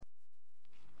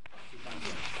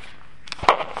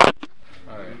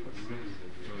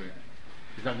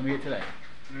gonna be here today.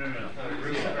 No.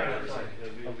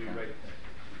 He'll be right.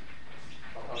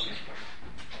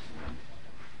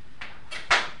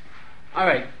 All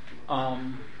right. All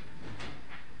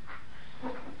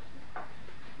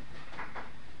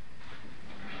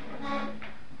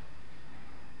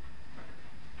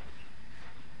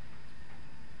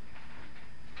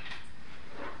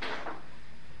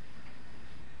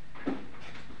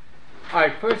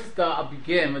right. First, I'll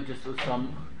begin with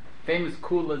some famous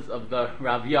kulas of the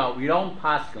Ravya. We don't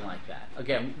paskin like that.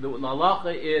 Again, the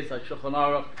halacha is a Shulchan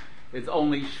Aruch. It's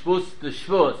only shvus to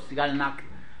shvus. You got to knock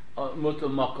mutar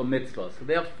makom mitzvah. So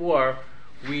therefore,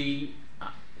 we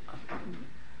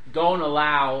don't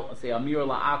allow, say, amir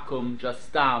la'akum just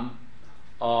stam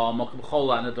makom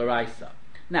chola and daraisa.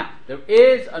 Now, there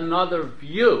is another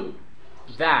view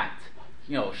that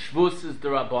shvus is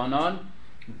derabanan.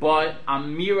 But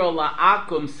amira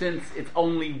la'akum, since it's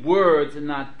only words and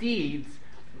not deeds,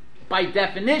 by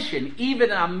definition, even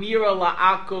amira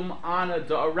la'akum on a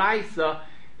da'araisa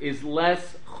is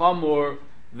less chamur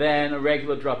than a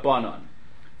regular drabanan.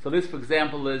 So this, for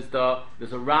example, is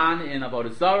there's a Ran in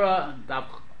Avodah Zarah,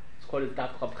 it's called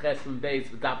Daf Chav Chesem Beis,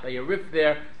 Daf Bayarif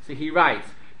there. So he writes,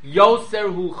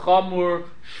 Yoser hu chamur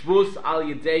shvus al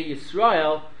yedei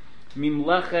Yisrael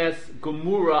mimleches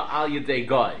gemura al yedei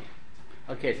goy.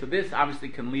 Okay, so this obviously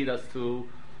can lead us to,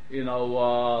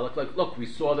 look, we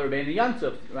saw the Rebbeinu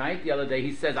Yontif, right? The other day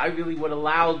he says, I really would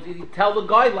allow, tell the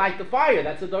guy, light the fire.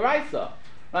 That's a daraisa,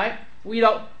 right? We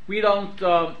don't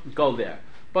go there.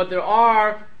 But there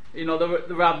are, the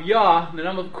Ravya, the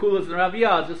number of kulas in the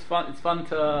Ravya is just fun. It's fun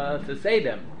to say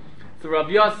them. So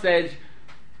Ravya says,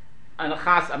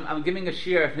 I'm giving a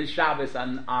shir of his Shabbos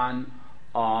on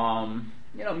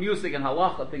music and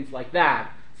halacha, things like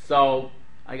that. So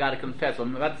I got to confess, what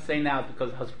I'm about to say now is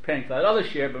because I was preparing for that other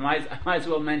shir, but I might as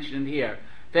well mention it here.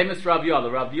 Famous Ravya. The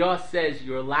Ravya says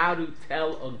you're allowed to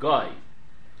tell a guy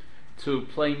to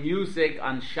play music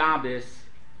on Shabbos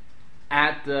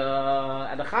at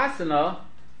the chasana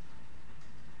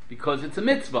because it's a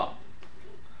mitzvah.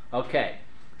 Okay,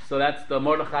 so that's the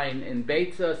Mordechai in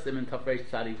Beitza, Simon Tafresh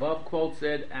Tzadivav quotes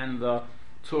it, and the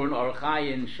Turin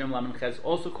Orchai in Shem Lamed Ches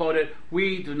also quote it.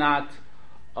 We do not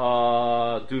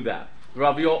do that.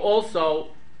 Ravyo also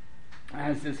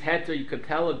has this heter, you could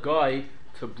tell a guy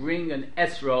to bring an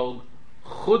esrog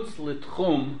chutz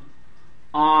litchum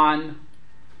on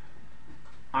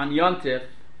Yontif.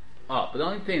 But the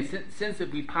only thing, since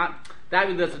if that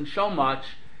really doesn't show much,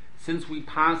 since we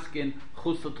paskin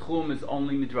chutz litchum is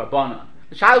only midrabanan.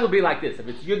 The shayla would be like this: if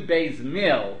it's Yud Beis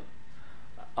Mil,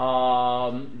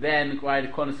 then right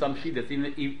according to some shittas,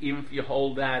 even if you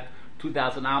hold that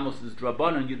 2,000 amos is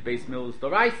drabanan, Yud Beis Mil is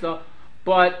daraisa.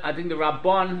 But I think the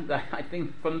Rabban,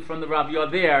 from the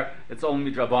Ravya there, it's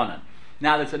only Midrabanan.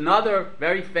 Now there's another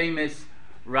very famous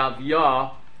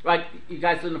Ravya, right? You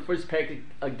guys in the first parak,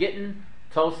 a Gittin,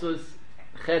 Tosas,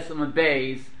 Chesem and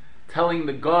Beis, telling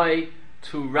the guy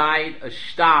to write a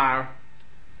star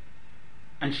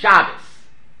on Shabbos,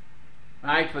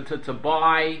 right? To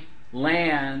buy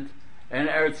land in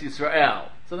Eretz Yisrael.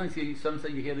 Sometimes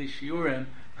you hear these shiurim,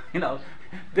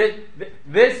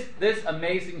 This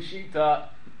amazing shita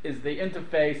is the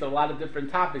interface of a lot of different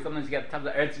topics. Sometimes you get to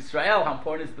Eretz Yisrael, how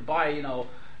important it is to buy, in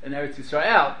Eretz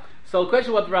Yisrael. So the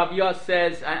question what the Ravya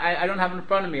says, I don't have it in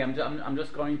front of me. I'm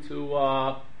just going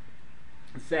to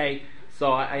say.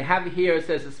 So I have it here. It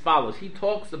says as follows. He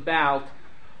talks about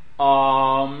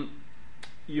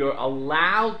you're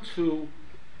allowed to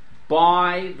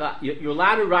you're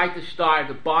allowed to write the star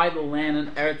to buy the land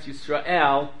in Eretz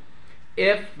Yisrael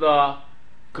if the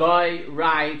guy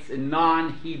writes in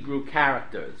non-Hebrew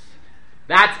characters.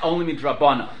 That's only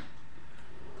midrabanan.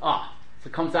 So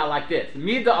it comes out like this.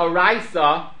 Mida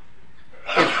Araisa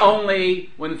is only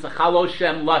when it's a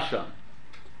Chaloshem Lashon.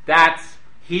 That's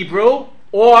Hebrew,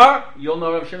 or you'll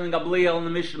know Rav Shimon Gamliel in the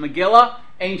Mishnah Megillah,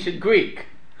 ancient Greek.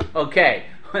 Okay.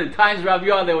 When the times of Rav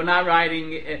Yah, they were not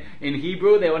writing in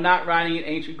Hebrew, they were not writing in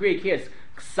ancient Greek. Here's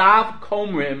Ksav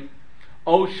Komrim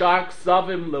O Shark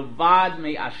Savim Levad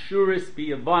Me Ashuris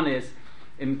Biyavanis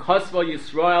in Kosvo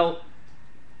Yisrael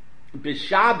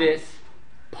Bishabis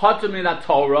Potem in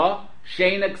Torah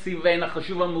Sheina Ksivena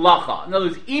Chashuva Melacha. In other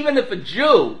words, even if a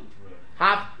Jew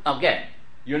again,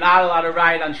 you're not allowed to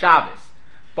write on Shabbos,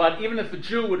 but even if a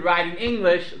Jew would write in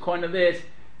English, according to this,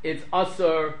 it's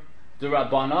Asur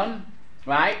D'Rabbanan,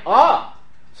 right?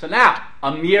 So now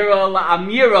Amira La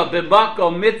Amira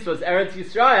Bimako Mitzvahs Eretz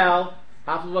Yisrael.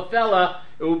 Half of a fella,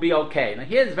 it will be okay. Now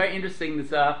here's very interesting.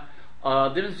 There's a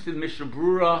difference between Mishnah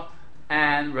Brura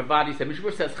and Ravadi said. Mishnah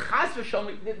Brura says, Chas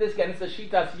v'shom, this again, it's a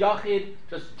shitas yachid,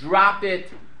 just drop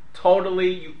it totally.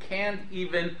 You can't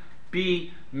even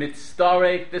be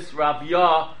mitzdarek this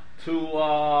Ravya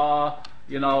to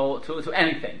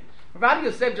anything. Rav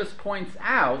Yosef just points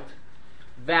out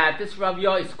that this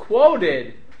Ravya is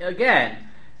quoted again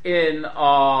in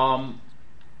from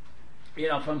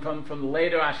the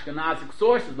later Ashkenazic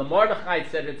sources. The Mordechai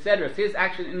said, etc. So here's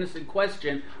actually an innocent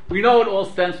question. We know it all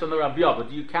stems from the Ravya, but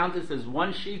do you count this as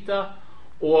one shita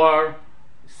or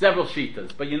several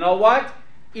shitas? But you know what?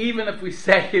 Even if we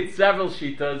say it's several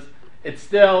shitas, it's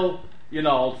still,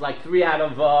 it's like 3 out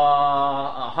of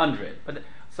 100. But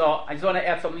so I just want to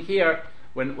add something here.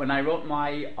 When I wrote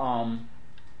my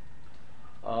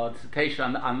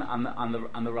dissertation on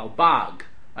the Ralbag,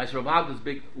 right? So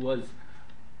Ralbag was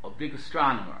a big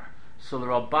astronomer. So the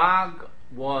Ralbag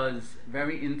was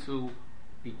very into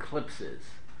eclipses.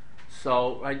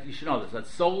 So, right, you should know this, that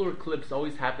solar eclipse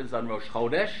always happens on Rosh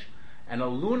Chodesh, and a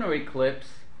lunar eclipse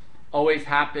always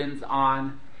happens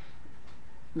on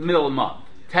the middle of the month,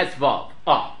 Tesvav.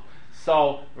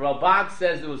 So Ralbag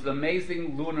says it was an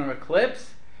amazing lunar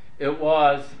eclipse. It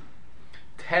was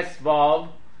Tesvav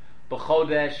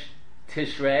b'Chodesh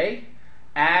Tishrei,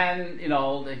 and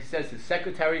he says his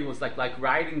secretary was like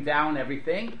writing down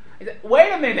everything. He said,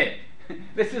 "Wait a minute,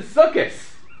 this is Sukkot.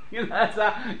 That's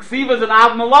Ksivas and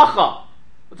Av Malacha.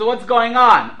 So what's going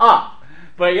on?"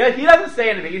 But he doesn't say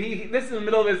anything. This is in the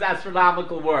middle of his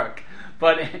astronomical work.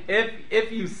 But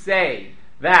if you say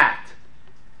that,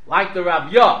 like the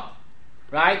Ravya,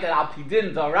 right, that Al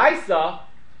Pidin Daraisa,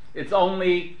 it's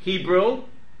only Hebrew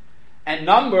and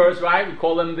numbers, right? We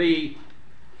call them the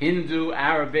Hindu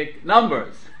Arabic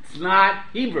numbers. It's not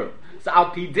Hebrew. So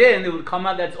Al Pidin, it would come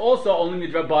out that's also only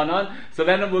Midrabanan. So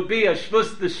then it would be a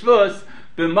Shvus the Shvus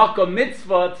b'makom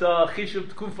mitzvah to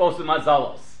Chishub Tkufos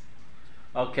u'mazalos.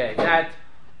 Okay, that.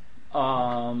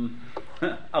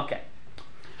 Okay.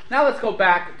 Now let's go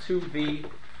back to the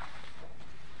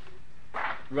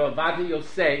Rav Adi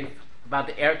Yosef about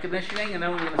the air conditioning, and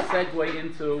then we're going to segue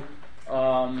into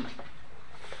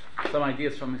some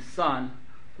ideas from his son,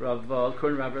 current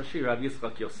Rav Rashi, Rav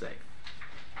Yitzchak Yosef.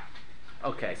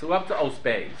 Okay, so we're up to Os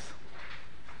Beis.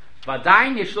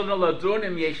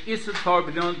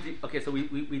 Okay, so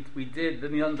we did the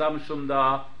Nilan Zamashum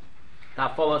da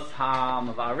Tafolos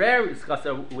HaMavarer. We discussed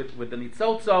it with the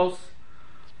Nitzotzos.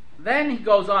 Then he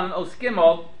goes on in Os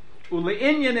Gimel.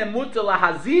 Ule'inyan emuta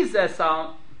lahazizes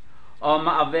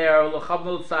ma'aver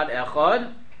l'chavnul tzad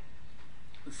echad.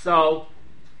 So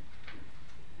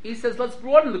he says, let's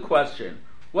broaden the question.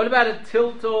 What about a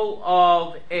tiltal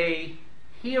of a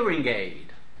hearing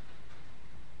aid?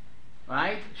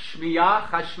 Right? Shmiyah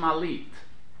chashmalit.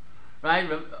 Right?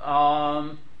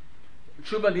 Tshuba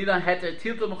nidan heter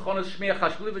tiltal mechonos shmiyah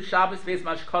chashmalit v'Shabbos veis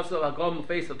mashkosel hagom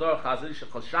veis ador chazir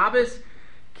shechol Shabbos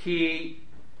ki.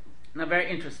 Now, very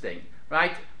interesting,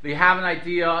 right? You have an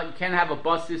idea. You can't have a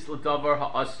basis l'davar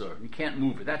ha'asur. You can't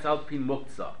move it. That's alpin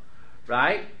muktzah,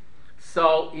 right?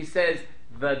 So he says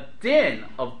the din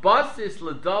of basis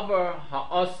l'davar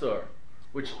ha'asur,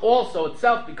 which also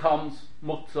itself becomes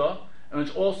muktzah, and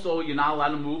which also you're not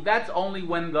allowed to move. That's only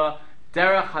when the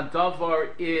derech hadavar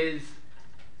is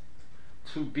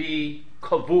to be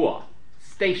kavua,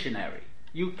 stationary.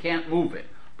 You can't move it.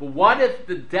 But what if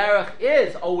the derech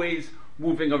is always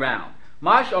moving around?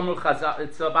 Mash Omer Chazal,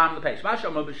 it's the bottom of the page. Mash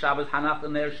Omer b'Shabbos Hanach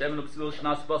l'ner Shem l'Psil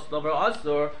Shnas Bas Dover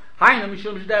Asur Hainu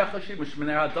Mishum Shderech Hashim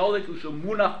Mishmener Hadolik Ushum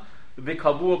Munach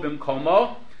v'Kavua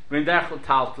b'Mkomo v'Derech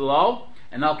l'Taltalo.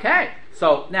 And okay,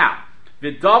 so now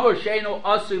v'Dover Sheinu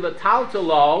Asur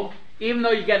l'Taltalo, even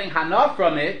though you're getting Hana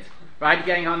from it, right? You're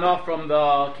getting Hana from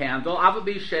the candle.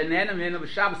 Avabi She'enen Aminu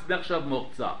b'Shabbos Nechshav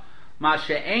Muktzah. Ma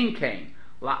She'en Kain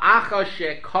La'acha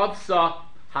She'Kovsa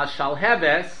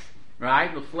Hashalheves.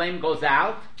 Right, the flame goes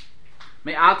out.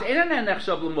 Right,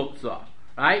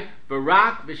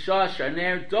 Barak v'shah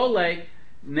shaner dole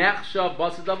nechshav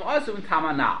basadav asum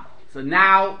tamana. So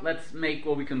now let's make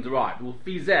what we can derive.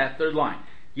 Ulfizeh, third line.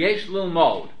 Yesh lil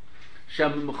mod.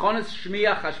 Shem mechonis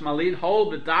shmiyah chashmalid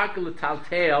hol b'darka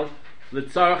l'taltel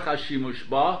l'tzarach hashimush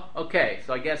ba. Okay,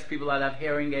 so I guess people that have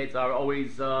hearing aids are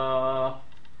always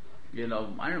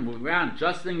moving around,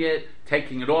 adjusting it,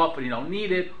 taking it off when you don't need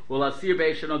it. So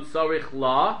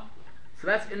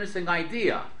that's an interesting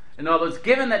idea. In other words,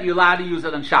 given that you're allowed to use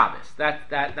it on Shabbos,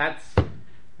 that's,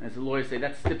 as the lawyers say,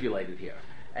 that's stipulated here.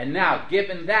 And now,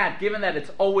 given that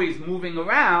it's always moving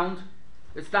around,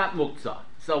 it's not muktzah.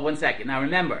 So 1 second. Now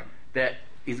remember that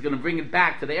he's going to bring it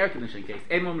back to the air conditioning case.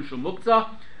 Emo mishum muktzah,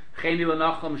 cheni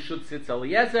l'nachlam shut sitz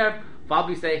eliezer,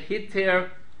 Valbi say hitir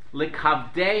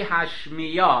L'kavdei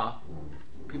hashmiyah,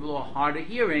 people who are hard of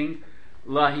hearing,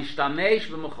 lahishtamesh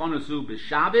v'mechonazu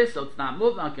b'Shabbos, so it's not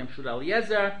moved. Akem shud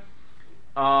Eliezer,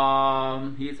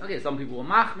 He's okay. Some people were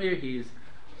machmir. He's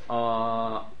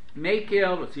Mekil.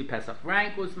 Ratzi Pesach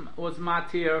Rank was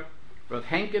matir. Rav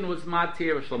Henkin was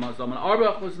matir. Rav Shlomo Zalman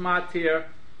Auerbach was matir,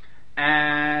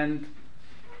 and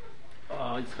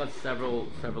he discussed several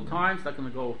times. Not going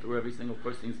to go through every single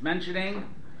person he's mentioning.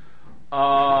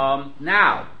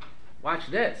 Now, watch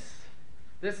this.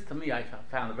 This to me I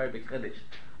found a very big chiddush.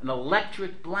 An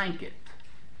electric blanket.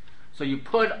 So you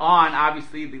put on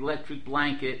obviously the electric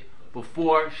blanket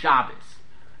before Shabbos.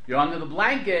 You're under the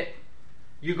blanket.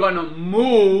 You're going to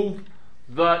move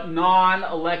the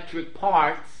non-electric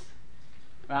parts,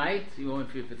 right?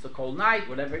 If it's a cold night,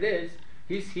 whatever it is,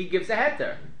 he gives a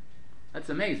heter. That's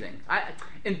amazing.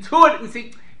 Intuitively,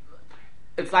 see,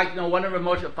 it's like one of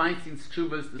Moshe Feinstein's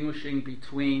tshuvas distinguishing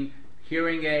between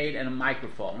hearing aid and a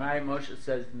microphone, right? Moshe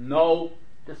says no.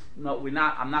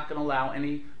 I'm not going to allow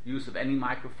any use of any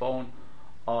microphone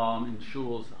in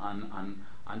shuls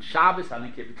on Shabbos. I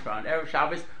don't care if it's on Erev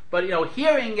Shabbos, but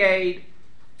hearing aid,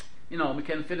 we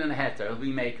can fit in a heter. It'll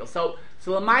be makel. So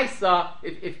Lamaisa,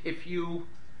 if you,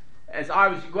 as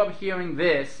ours, you go up hearing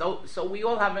this. So we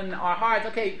all have in our hearts,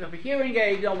 okay, if a hearing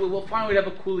aid, we'll find whatever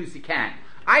coolies he can.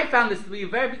 I found this to be a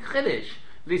very big chiddush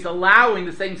that he's allowing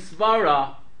the same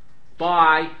svara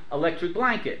by electric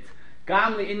blanket.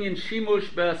 Gam le'inyan shimush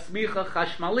be'smicha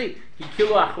chashmalit.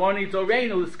 Hikilu achroni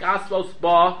doreinu l'skasos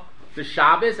ba the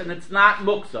Shabbos, and it's not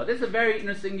muktzah. This is a very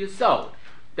interesting yesod.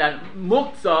 That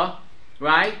muktzah,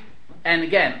 right? And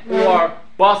again, or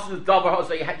bosses davar.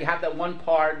 So you have that one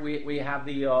part. We have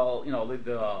the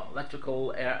the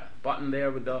electrical button there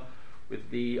with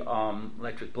the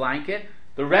electric blanket.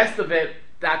 The rest of it,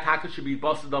 that taka should be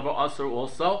bosses davar aser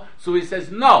also. So he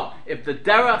says no. If the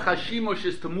derech hashimush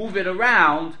is to move it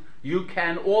around, you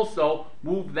can also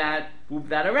move that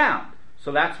around.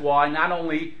 So that's why not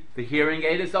only the hearing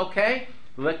aid is okay,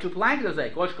 the electric blanket is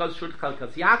okay. Kosh kaz shut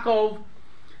chalkas Yaakov,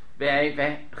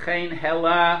 ve'chein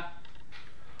hela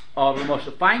of Moshe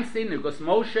Feinstein, Nugos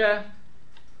Moshe,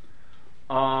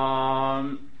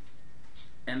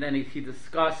 and then he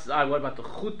discussed what about the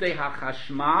chutei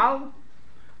hachashmal.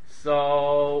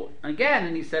 So again,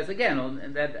 and he says again,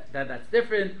 and that's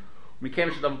different. But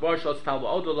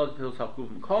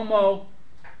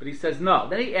he says no.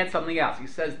 Then he adds something else. He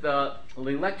says the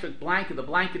electric blanket, the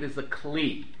blanket is a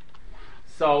kli.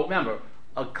 So remember,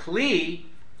 a kli,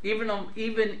 even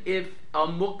if a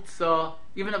muktzah,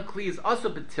 even if kli is also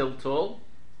betiltul,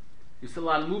 you still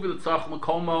allowed to move it to tzarch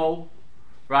makomo,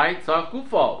 right? Tzarch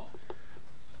gufo.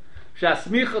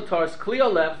 Shasmicha tars kli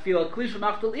olev feel a kli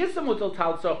shemachtel isamutel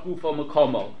tal tzarch gufo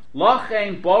makomo.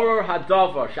 Lachein borer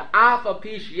hadavar she'af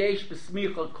apish yesh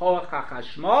besmicha koach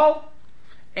hachashmal.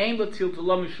 Ein betil to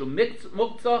lo mishum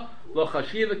muktzah lo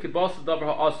chashiva kibos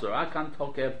davar ha'asur akan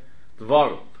tokev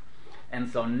dvaru. And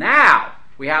so now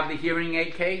we have the hearing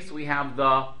aid case, we have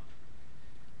the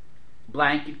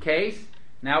blanket case.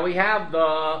 Now we have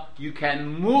you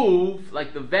can move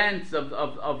like the vents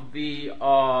of the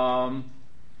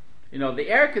the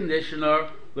air conditioner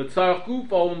l'tzarech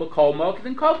gufo makomo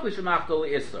k'den kokli shemachtel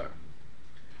iser.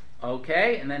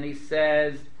 Okay, and then he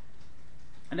says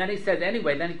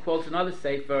anyway. Then he quotes another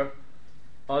sefer,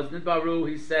 Oznid Baru.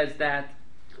 He says that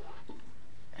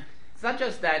it's not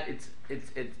just that it's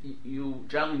you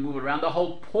generally move it around. The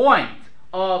whole point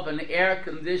of an air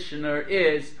conditioner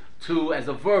is to, as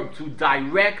a verb, to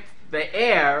direct the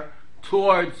air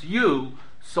towards you,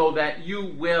 so that you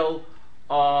will,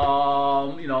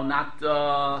 not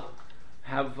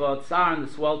have tsar in the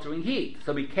sweltering heat.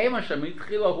 So became a shamit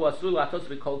chilo hu asul latos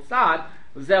v'kol tzad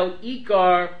zel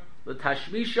ikar the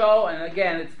tashmisho, and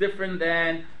again it's different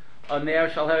than a ner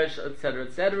shalhesh, etc.,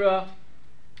 etc.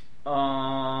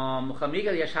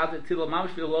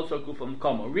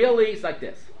 Really, it's like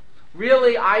this.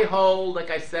 Really, I hold, like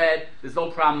I said, there's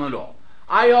no problem at all.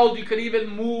 I hold you could even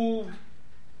move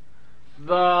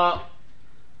the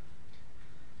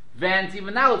vents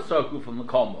even now. Let's start from the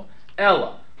komo.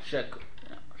 Ella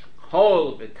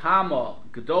hol v'kamo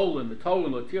gedolim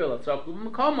v'tolim l'tir l'tzarku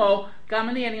v'makomo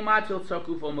gamani ani matil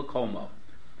l'tzarku v'makomo.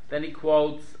 Then he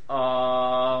quotes.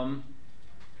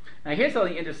 Now here's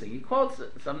something interesting. He quotes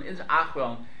some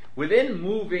achron within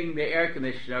moving the air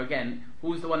conditioner. Again,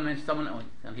 who's the one who mentioned someone? Oh,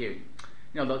 I'm hearing.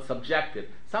 That's subjective.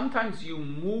 Sometimes you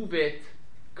move it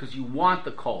because you want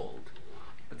the cold,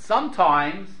 but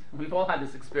sometimes we've all had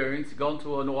this experience. You go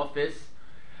into an office,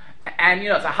 and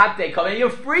it's a hot day coming, and you're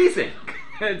freezing.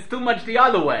 It's too much the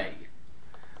other way.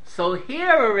 So here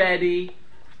already,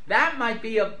 that might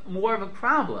be more of a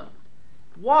problem.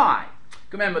 Why?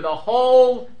 Remember, the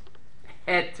whole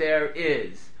heter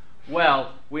is,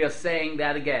 we are saying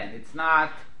that again. It's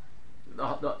not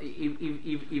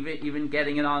even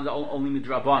getting it on the only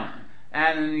midrabanan.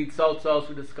 And in Nitzotzos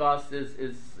we discussed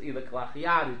is either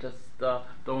Kalachiyad, just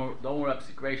don't worry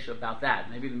Psikresha about that.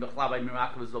 Maybe the Mechlabay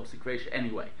Miracle is Psikresha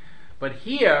anyway. But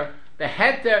here the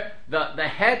heter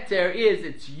is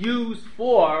it's used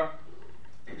for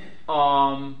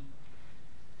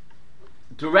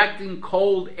directing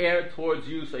cold air towards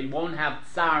you so you won't have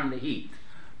tsar in the heat.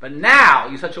 But now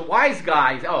you're such a wise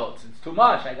guy. It's too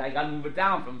much. I got to move it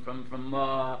down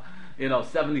from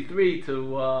 73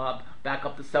 to back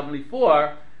up to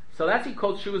 74. So that's he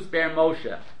called Shuas Ber Moshe.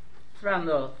 It's around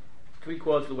the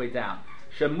 3/4 of the way down.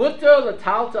 Shemuter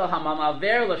letalta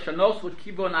hamamaver l'shanos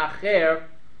v'kibon acher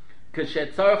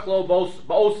kshetzarich lo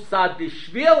b'osad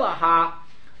b'shvil laha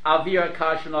avir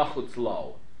kashanachutz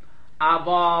lo.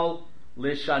 Aval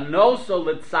l'shanoso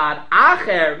l'tzad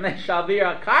acher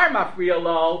meshavir akar mafriya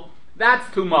lo. That's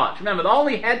too much. Remember, the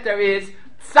only head there is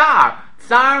tsar.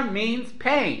 Tsar means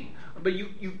pain. But you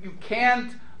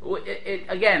can't,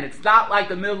 again, it's not like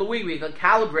the middle of the week where you can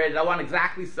calibrate it. I want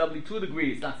exactly 72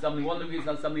 degrees, not 71 degrees,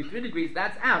 not 73 degrees.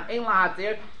 That's out. Ain't lot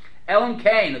there. Ellen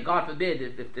Kane, God forbid,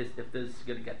 if this is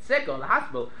going to get sick or in the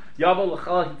hospital, Yavo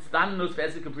l'chal hitstanus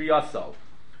v'ezik abriyaso.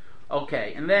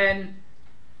 Okay, and then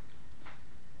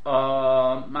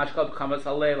Mashkal b'chamas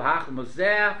alei l'hach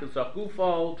mozeh k'zach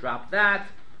gufo, drop that,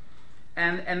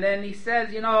 and then he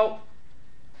says, he quotes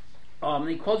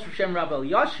from Shem Rabbi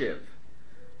Yoshev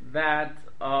that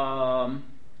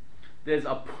there's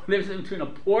between a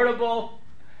portable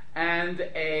and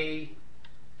a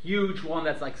huge one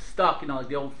that's like stuck, like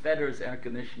the old Fedder's air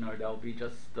conditioner that'll be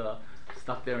just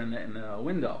stuck there in the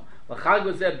window. But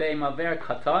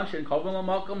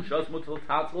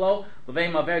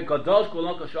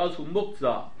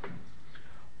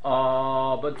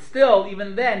still,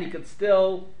 even then, you could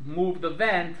still move the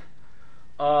vent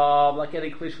like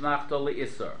any Klishnachtol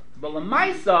Isser. But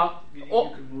Lamaisa, you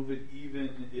could move it even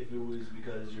if it was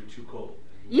because you're too cold.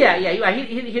 Yeah,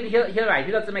 right.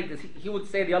 He doesn't make this. He would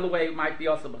say the other way might be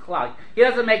also B'chlal. He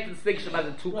doesn't make the distinction about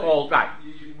the too cold, right?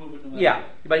 You move it no matter yeah, what.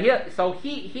 but here, so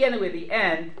he anyway. At the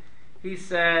end, he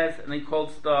says, and he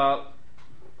quotes the.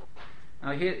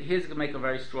 Now here's going to make a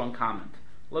very strong comment.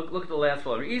 Look at the last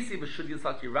one. Isi b'shud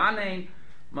yisak yiranein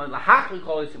lahachli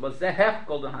kol yisi b'zehef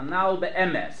kol dehanal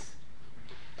be'emes.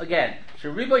 Again,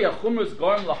 sheriba yachumrus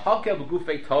gorim lahakel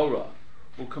b'gufei Torah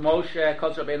u'kamoshe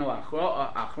kol rabbeinu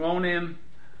achronim.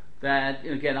 That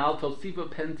again, al tosifa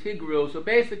pentigru. So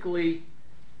basically,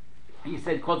 he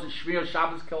said, "Kol shmir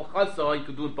Shabbos kel chasa." You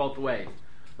could do it both ways.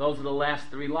 Those are the last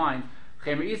three lines.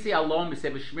 Chemer isi alon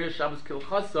b'sei b'shmir Shabbos kel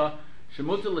chasa.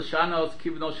 Shemuter l'shanos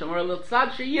kivno shomer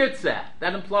l'tzad sheyirtzeh.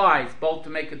 That implies both to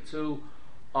make it to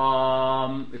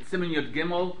it's Siman Yud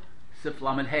Gimel Sif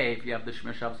Lamed Hey if you have the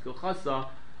Shmir Shabbos Kil Chasa.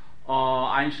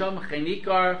 Ein Shom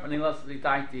Chenikar V'nilas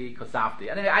L'Itaiti Kosafti.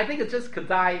 Anyway, I think it's just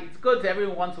Kedai. It's good to every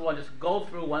once in a while just go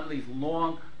through one of these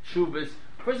long shuvas.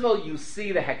 First of all, you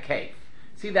see the Hekef.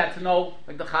 See that to know,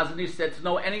 like the Chazon Ish said, to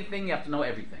know anything you have to know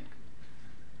everything.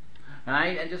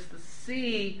 Right? And just to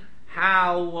see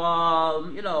how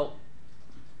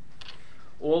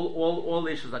all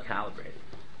the issues are calibrated.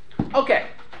 Okay,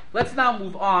 let's now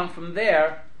move on from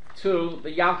there to the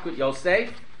Yalkut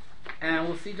Yosef, and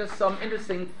we'll see just some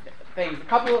interesting things. A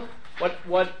couple.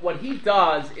 What he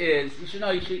does is, you should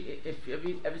know. If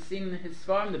you've ever seen his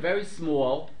farm, they're very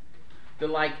small. They're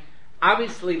like,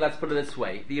 obviously, let's put it this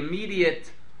way: the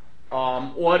immediate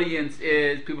audience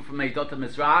is people from Eidot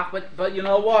Mizrach, but you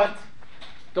know what?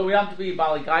 Don't we have to be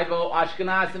Bali Gaivo?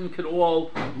 Ashkenazim could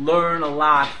all learn a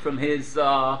lot from his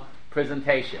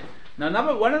presentation.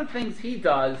 Now, one of the things he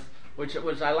does, which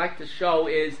I like to show,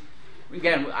 is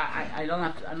again, I don't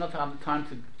have the time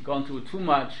to go into it too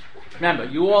much. Remember,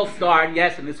 you all start,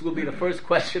 yes, and this will be the first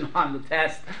question on the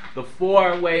test. The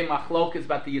four-way machlok is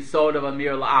about the yesod of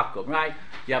Amir La'akum, right?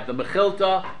 You have the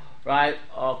Mechilta, right?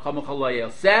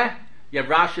 You have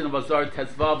Rashi and Vazor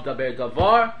Tezvav Daber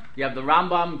Davar. You have the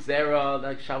Rambam Gzera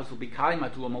that Shabbos will be Kalim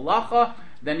Atul Malacha.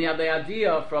 Then you have the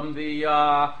idea from the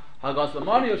Hagos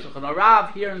Lamoni or Shulchan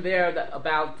Arav here and there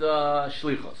about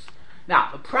Shlichus. Now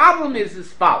the problem is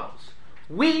as follows: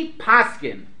 we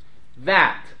paskin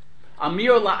that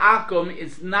Amir La'akum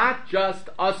is not just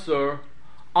Asur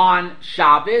on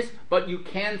Shabbos, but you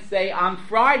can say on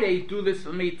Friday, do this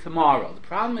for me tomorrow. The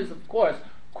problem is, of course,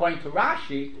 according to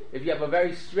Rashi, if you have a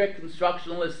very strict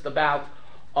instructionalist about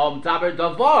Daber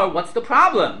Davar, what's the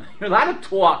problem? You're allowed to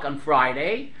talk on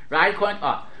Friday, right?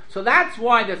 So that's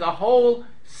why there's a whole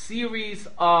series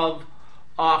of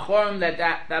Chorim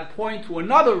that point to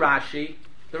another Rashi,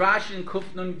 the Rashi in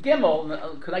Kufnun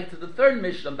Gimel, connected to the third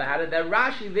mission of the Hadith, that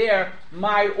Rashi there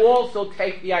might also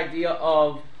take the idea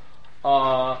of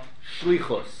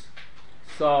shlichus.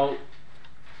 So,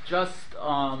 just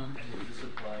And does this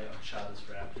apply on Shabbos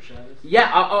for after Shabbos?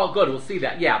 yeah. Good. We'll see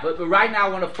that. Yeah, but right now I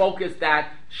want to focus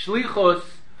that shlichus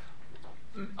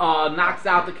knocks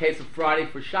out the case of Friday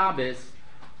for Shabbos.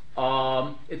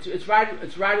 It's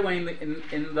right away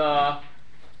in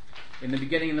the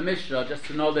beginning of the Mishnah. Just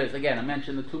to know this again, I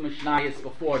mentioned the two Mishnayos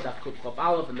before, Daf Kuf Chav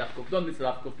Aleph and Daf Kuf Nun, this is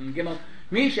Daf Kuf Nun Gimel.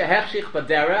 Misha Hechshich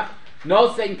Baderech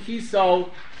No Sein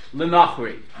Kiso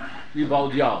Lenachri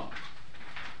Ribod Yom.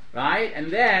 Right, and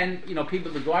then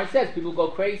people. The Gemara says people go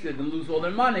crazy and lose all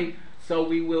their money. So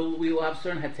we will have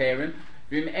certain heterim.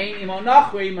 V'im ein imo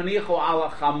nachri manicho ala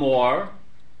chamor.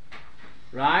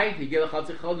 Right, he gave a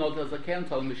chatzichol not as a ken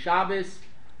told him Shabbos,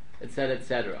 etc.,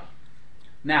 etc.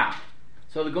 Now,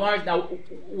 so the Gemara is now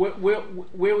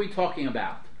where are we talking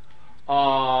about?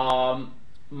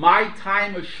 My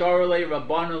time of Shorele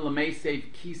Rabbanu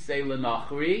Lemeisev Kisei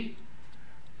Lenachri.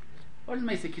 What does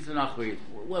Meisei Kisei Lenachri?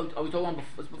 Well, are we talking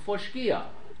about before Shkia?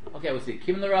 Okay, we'll see.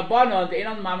 Kim Rabbanu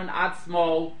Deinon Mammon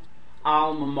Atzmo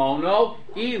Al Mamono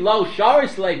I Lo Shari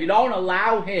Slave. You don't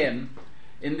allow him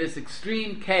in this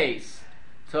extreme case.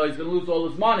 So he's going to lose all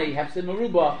his money. Hefsin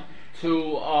Maruba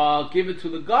to give it to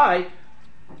the guy.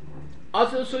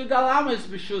 Also, so Dalamas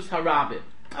B'Shus Harabit.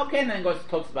 Okay, and then it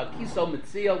talks about Kiso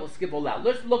Mitzia. We'll skip all that.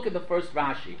 Let's look at the first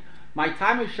Rashi. My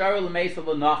time is Shara L'Meisa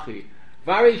L'Nachi.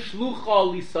 Vari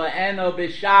Shlucho L'Isa'eno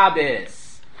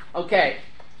B'Shabes. Okay,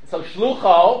 so Shlucho.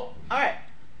 All right,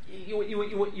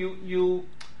 you.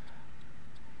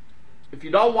 If you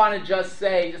don't want to just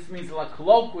say, just means like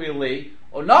colloquially.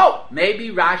 Or no, maybe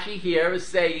Rashi here is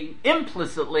saying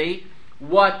implicitly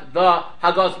what the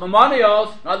Hagos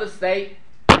Mamonios, others say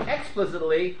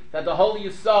explicitly that the holy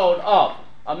yesod of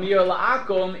Amir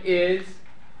La'akum is,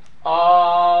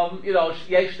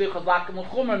 Yesh Lichaz Lakum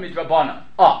L'Chumer Midrabana.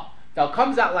 Now it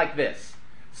comes out like this.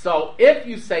 So if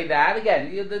you say that,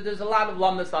 again, there's a lot of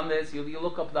lumnus on this. You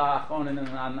look up the Achronin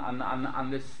on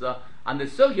this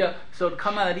sugya, so it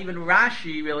come out that even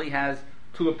Rashi really has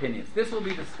two opinions. This will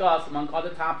be discussed among other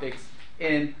topics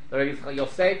in the Regis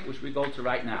Yosef, which we go to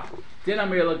right now. Din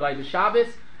Amir L'Gai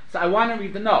Shabbos. So I want to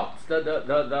read the notes. The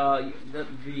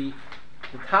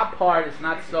top part is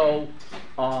not so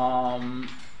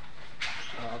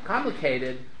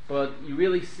complicated, but you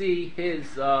really see his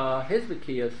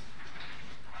Vikias,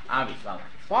 obviously not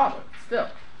like his father, still.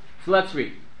 So let's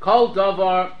read. Kol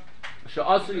Davar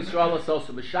Sha'asu Yisrael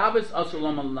Asoso B'Shabbos Asu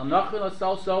Lama Lanachil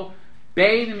Asoso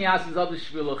Bein Yasizot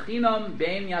Shvilochinam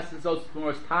Bein Yasizot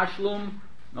Tmuras Tashlum,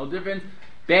 no difference.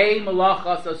 Bein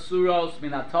Malachas Asuros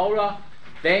Minatorah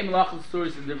Bein Malachas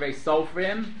Asuros in the Vei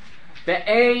Sofrim.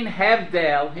 Bein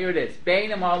Hevdel, here it is.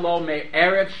 Bein Amalo Me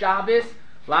Erev Shabbos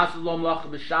Lasu Lo Malach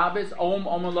B'Shabbos Om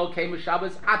Omalo Kem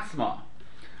B'Shabbos Atzma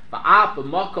Va'af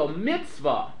B'Moko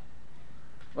Mitzvah.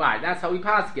 Right, that's how we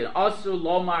pass it. Asur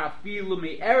Lomar Afilu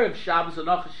Mi Erev Shabbos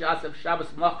Anoch Shasav Shabbos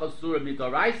Malachas Surah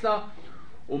Midoraisa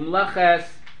Umleches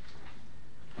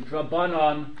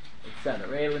Drabanon, etc.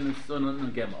 Reilin and Sunan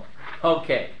and Gimel.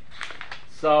 Okay,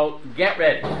 so get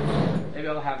ready. Maybe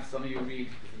I'll have some of you read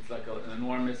because it's like an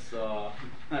enormous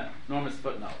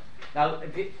footnote. Now,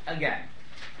 again,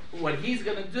 what he's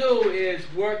going to do is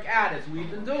work out, as we've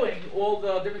been doing, all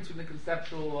the difference between the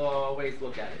conceptual ways to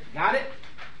look at it. Got it?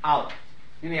 Aleph.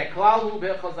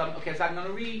 Okay, so I'm going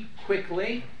to read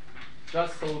quickly.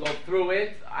 Just so we'll go through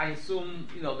it. I assume,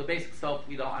 the basic stuff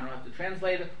I don't have to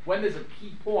translate it. When there's a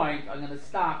key point, I'm going to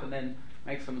stop and then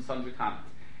make some sundry comments.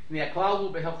 But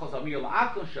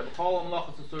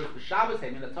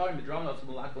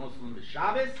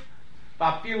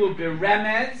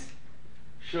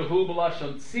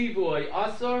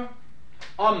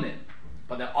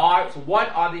there are, so what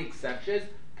are the exceptions?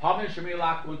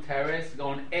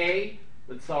 Going A,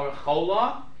 with Tzarech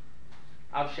Chola,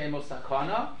 Av Shemo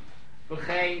Sakana.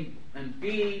 And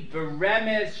B,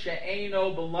 Beremez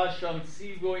She'eno B'Lashon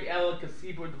Tzivui El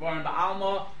Kasibur Dvarim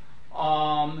Ba'alma.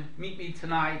 Meet me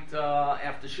tonight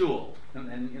after shul, and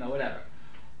then whatever.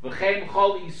 V'chein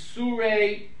Chol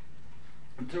Isurei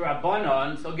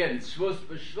T'Rabbanon. So again, it's Shvus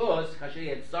b'Shvus. Kasher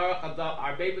Yetzarach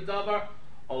Arbei B'Davar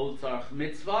Ol Tzarach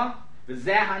Mitzvah.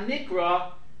 V'zeh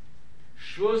HaNikra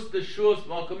Shvus D'Shvus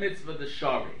Malka Mitzvah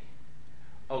D'Shari.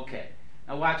 Okay,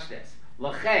 now watch this.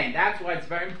 L'chein, that's why it's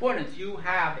very important. You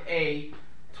have a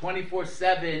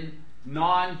 24/7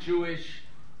 non-Jewish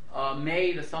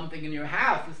maid or something in your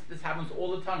house. This happens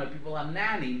all the time. People have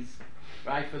nannies,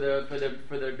 right, for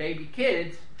their baby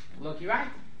kids. Look, you're right.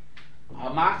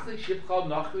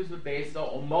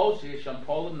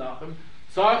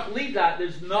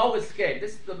 There's no escape.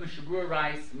 This is the Mishabur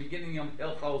Rice, beginning of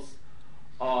Ilchos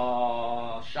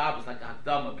Shabbos, like a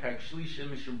Hakdama, Perek Shlishim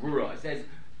Mishabura. It says,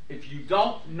 if you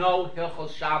don't know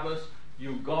Hilchos Shabbos,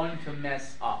 you're going to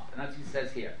mess up. And that's what he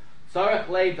says here. Tzarech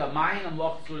leida mahin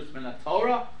amloch suris min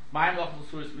Torah, mahin amloch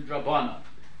suris min Drabbana.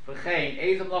 V'chein,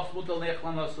 eiz amloch mutal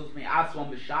nechlan losus mi atzmon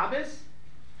b'Shabbos,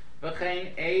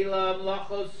 v'chein eila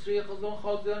amlochos srichos non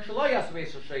chodin shelo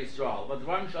yasveis Rosh Yisrael. But the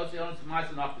one shows you on some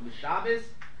ma'asen after b'Shabbos.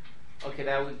 Okay,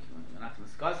 that we're not going to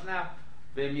discuss now.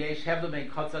 V'im yesh hevda ben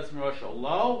kotzas m'rosh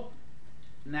olo.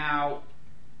 Now,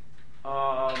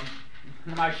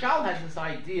 Marshall has this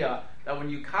idea that when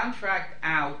you contract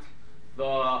out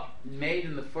the maid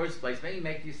in the first place, maybe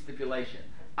make this stipulation.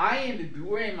 I am the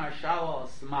Durei Marshall al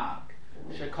Smag,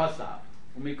 Shekosav,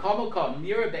 Umikomoka,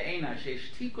 Mira Be'ena,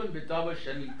 Sheshtikun Bedava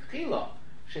Shenitchila,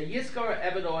 Sheyiskara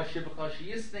Evedo Ashibaka,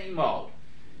 Sheyisneimo.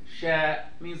 She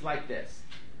means like this.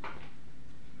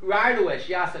 Right away,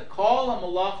 she asks, Kol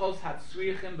Amalachos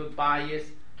Hatzrichim Bebayis,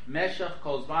 Meshach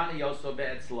Kozvani Yoso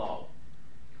Be'etzlo.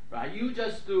 Right? You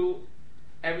just do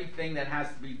everything that has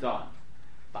to be done.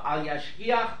 But al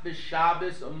yashgiach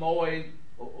b'Shabbos u'moed,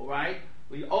 right?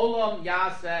 We olam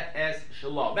yasa es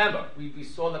shalom. Remember, we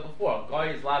saw that before. A guy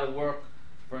is allowed to work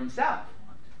for himself,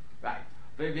 right?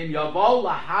 V'vim yavo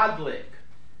lahadlik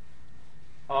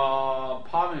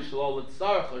pamin shalom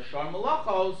l'tzarech l'shar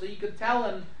malacho. So you could tell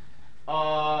him,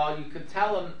 not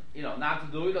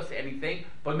to do it or say anything.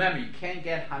 But remember, you can't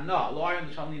get hana. Lo arim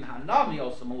l'shamlin hana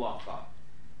miyosa malacha.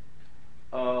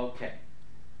 Okay.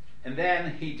 And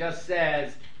then he just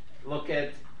says, look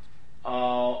at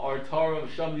our Torah of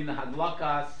Shomdin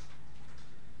Hadlakas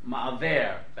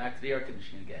Ma'aver. Back to the air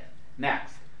conditioning again.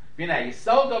 Next. V'nei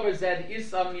Yisod over Zed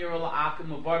Isam Mira La'akim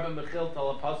Uvarba Mechil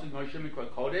Tal Apasuk Moshe Mikra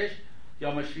Kodesh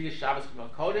Yom HaShvi Shabbos Mikra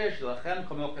Kodesh L'chem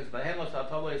Komilches Bahem Lo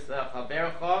Sa'atolo Yisrael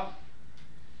Chavercha.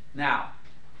 Now,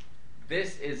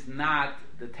 this is not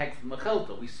the text of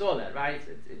Mechilta. We saw that, right?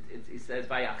 It says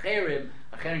by Acherim.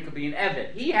 Acherim could be an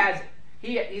Evet.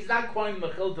 He's not quoting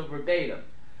Mechilta verbatim.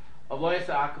 We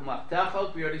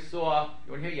already saw.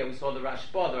 You were here. Yeah, we saw the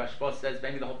Rashba. The Rashba says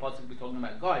maybe the whole pasuk we're talking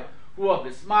about Goy. Ruah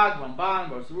Bismag Ramban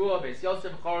Ros Ruah Beis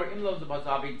Yosef Chor Imlov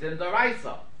Zabazavi Din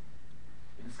Daraisa.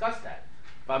 We discussed that.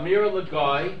 Bamir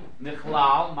Lagoy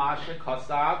Nichlal Masha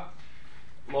Kosav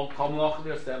Lo Komloch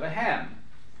L'Yosevahem.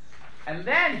 And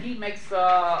then he makes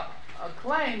a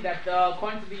claim that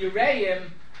according to the Uraim,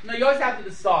 you always have to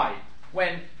decide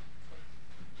when.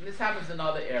 And this happens in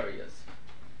other areas.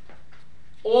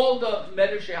 All the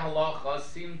Medrashei Halacha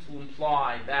seem to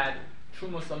imply that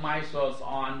Trumas Amaisos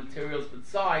on materials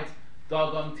besides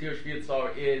Dagam Tir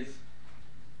Shvitzar is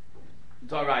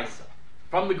Daraisa.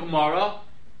 From the Gemara,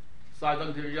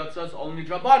 Dagam Tir Shvitzar is only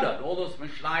Drabanan. All those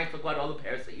Mishnayos talk about other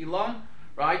pairs of Elon,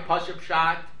 right? Pashup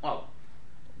Pshat. Well,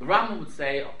 the Rambam would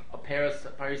say a Paris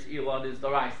Elon is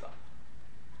Daraisa.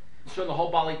 Sure, the whole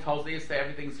Bali tells you say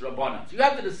everything's Rabbanan. So you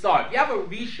have to decide. If you have a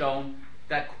Rishon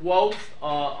that quotes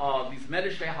these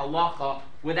Medrashei Halacha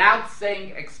without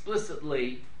saying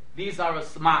explicitly these are a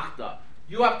Smachta,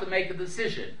 you have to make a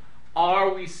decision.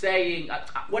 Are we saying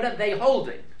what are they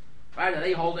holding? Right? Are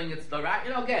they holding it's the right?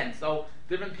 Again. So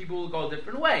different people will go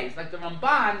different ways. Like the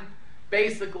Ramban,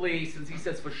 basically, since he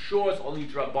says for sure it's only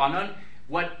Rabbanan,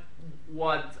 what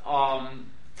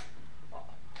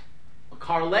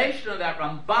correlation of that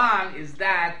Ramban is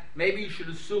that maybe you should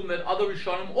assume that other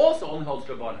Rishonim also only holds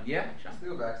Rabbanan. Yeah? Just to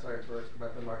go back, sorry, first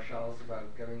about the Marshals,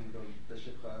 about getting the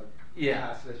Shikha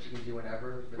pass that you can do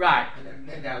whenever. Right.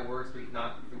 And that works, but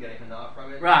not getting Hana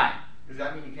from it. Right. Does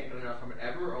that mean you can't get Hana from it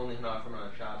ever, or only Hana from it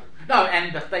on Shabbos? No,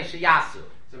 and B'chtei Sheyasu.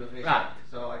 So right.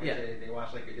 So like I say, they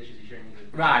wash like your dishes, you shouldn't use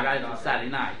it. Right, on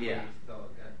Saturday night, yeah. So,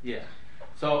 okay. Yeah.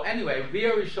 So anyway,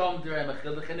 V'ir Rishon Direi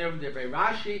Mechil D'Chenerim Direi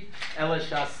Rashi Ela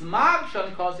Shasmag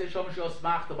Shon Kosei Shom Shol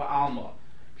Smachta Ba'alma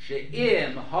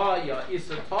She'im Haya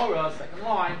Isur Torah, second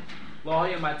line, Lo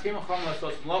Haya Matir Mechom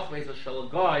Lasos Mloch V'Ezel Shel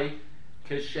Goy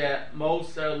Kishe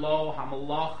Moser Lo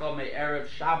HaMalacha Me'erev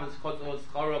Shabbos Kotzos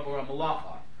Chara B'Ra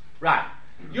Malacha. Right.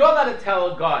 You're allowed to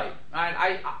tell a guy,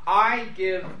 right? I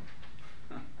give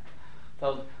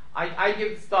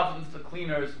stuff into the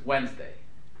cleaners Wednesday.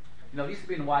 It used to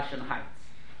be in Washington Heights.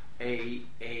 A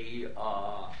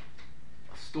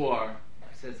store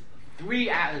says 3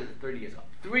 hours, 30 years ago,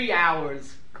 3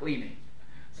 hours cleaning.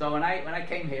 So when I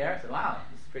came here, I said, "Wow,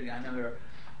 this is pretty." I remember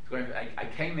I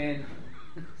came in.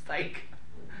 It's like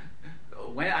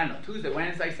Tuesday,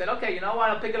 Wednesday. I said, "Okay, you know what?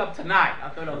 I'll pick it up tonight." I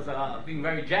thought I was being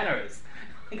very generous.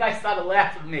 The guy started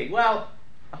laughing at me. Well,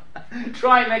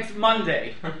 try next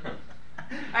Monday.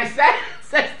 I said, it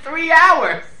says 3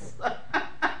 hours.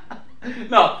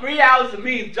 No, 3 hours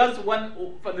means just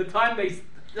from the time they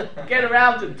get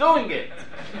around to doing it.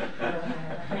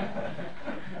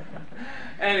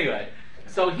 Anyway,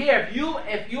 so here,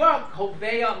 if you are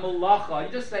koveya malacha,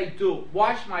 you just say,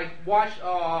 dry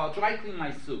clean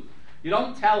my suit. You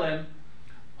don't tell him,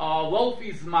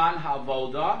 lofi zman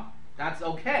havoda. That's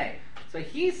okay. So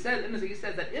he says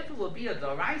that if it will be a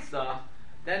daraisa,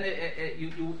 then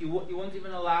you won't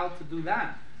even allow to do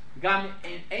that. Gam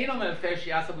eino mefer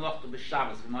sheyasa malachta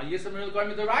b'Shabbos. Now yisam really going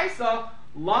to daraisa.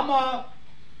 Lama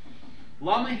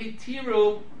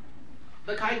hitiru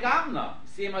the kai gamna.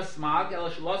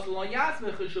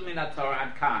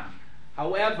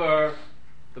 However,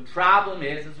 the problem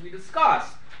is, as we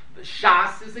discussed, the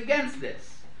Shas is against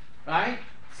this, right?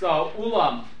 So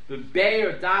ulam the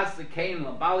beir das the kain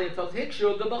la bali atos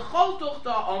hikshu the bechol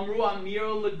tuchta amru amir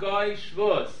legoy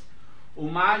shvus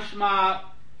umashma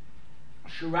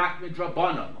shirak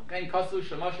midrabanon. Okay, kasu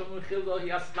shemashom mechildo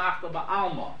hiasmachta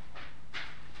ba'alma,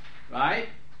 right?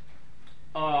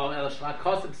 El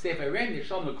shvakosik sefer ren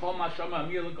yishom lekol mashama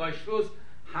amir legoy shvus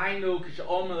hainu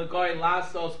kishom legoy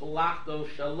lasos v'lachto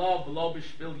shalom v'lo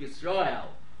b'shvil Yisrael.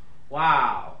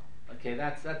 Wow. Okay,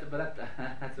 that's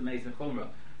amazing chumrah.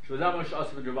 Shvuzam shos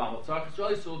v'drabam. Tzarich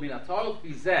Yisrael yisrael min atarol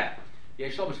fizeh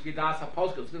yeshom shkidas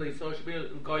haposkel tzvil yisrael shvil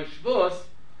legoy shvus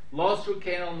losru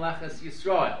kenon leches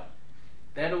Yisrael.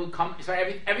 Then it will come. So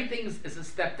everything is a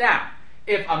step down.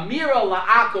 If amira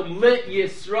la'akum lit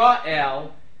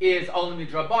Yisrael is only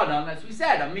midrabanan, as we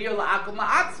said, amira la'akum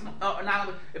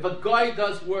la'atzmo. If a guy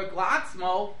does work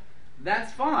la'atzmo,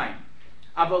 that's fine.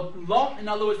 In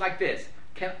other words, like this: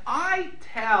 can I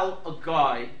tell a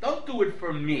guy, don't do it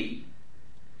for me?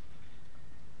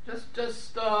 Just do it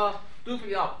for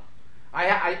you.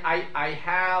 I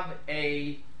have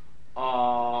a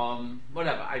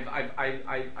whatever.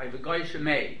 I've a geisha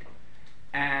maid,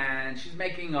 and she's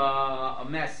making a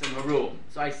mess in her room.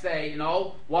 So I say,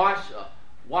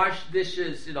 wash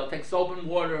dishes. Take soap and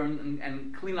water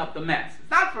and clean up the mess.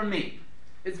 It's not for me.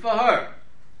 It's for her.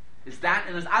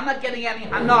 I'm not getting any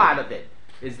hana out of it.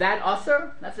 Is that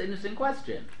usher? That's an interesting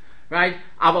question, right?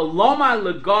 Avaloma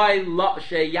legoy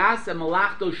sheyasa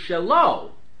malachto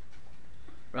shelo.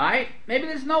 Right? Maybe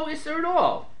there's no isser at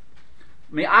all.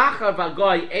 Me'achar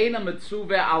v'goy eina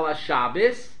metzuve ala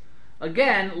Shabbos.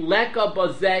 Again, leka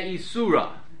bazeh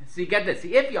isura. See, get this.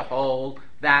 See, if you hold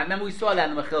that, remember we saw that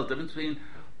in the Mechil, difference between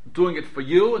doing it for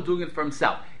you and doing it for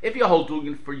himself. If you hold doing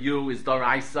it for you is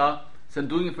daraisa, so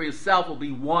doing it for yourself will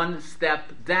be one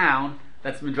step down.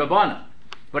 That's midrabanan.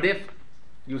 But if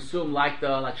you assume like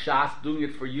Shas, doing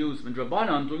it for you is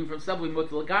midrabanan, doing it for himself, we move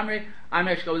to lagamri. I'm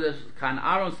actually kan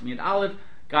Aaron Smiyad Aleph,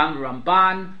 Gan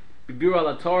Ramban, Bibir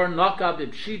al Torah, Noka,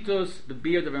 Bibshitus,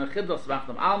 Bibir the Renachidl,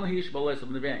 Smachtam Almahish, Boles of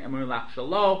Nevin, Emir Lach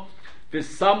Shalo,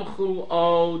 Visamchu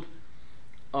Od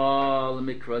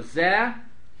Lemikrazeh,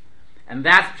 and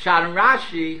that's Pshat and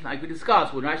Rashi, like we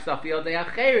discussed, when Rashi Safiyah De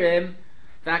Acherim,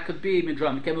 that could be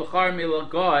Midram. Kem Lachar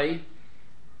Milagoy.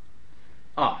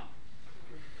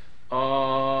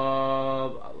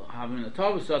 Having a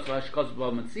Torah, so that's why Shkos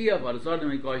Bal Matzia, but it's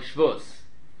ordinary Goy Shvus.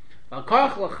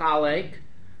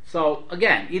 So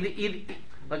again, either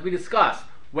like we discussed,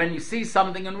 when you see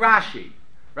something in Rashi,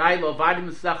 right? Lo Vadim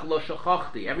Mesach Lo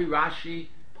Shachachti. Every Rashi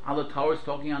on the Torah is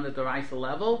talking on the Daraisa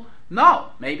level.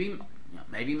 No, maybe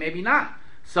not.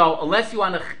 So unless you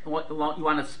want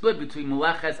to split between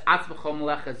Meleches Atzvachom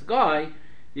Meleches Goy,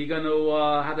 you're going to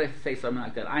how do I say something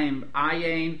like that? I am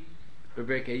Ayin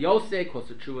Beberke Yosek,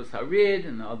 Kosa Chuvas Harid,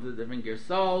 and the other different gear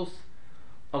souls.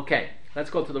 Okay, let's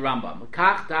go to the Rambam.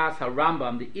 Kach das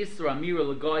HaRambam, the Isra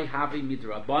Amira Legoy Havi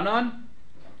Midrabanan,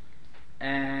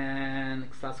 and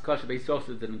Ksas Kosher Beis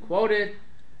Yosef didn't quote it,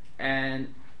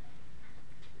 and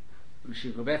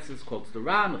Mashiach Kovetzis quotes the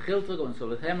Ram, Mechiltag, and so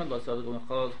with him, and so with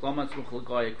Klomas Ruch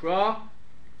Legoy Ekra.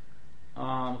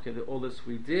 Okay, all this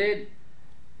we did.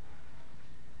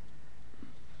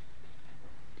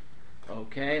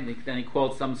 Okay, and then he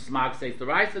quotes some Smag says the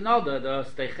Raisa. No, the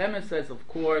Steichemes says, of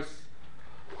course.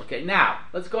 Okay, now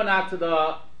let's go now to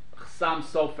the Chasam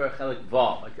Sofer Chelik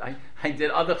Vav. I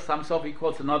did other Chasam Sofer. He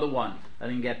quotes another one I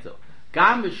didn't get to.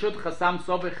 Gam v'shut Chasam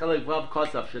Sofer Chelik Vav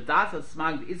Kosav Shadas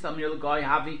Smag Isamir Legoy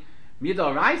Havi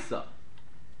Midor Raisa.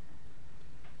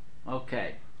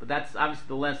 Okay, but that's obviously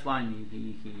the last line.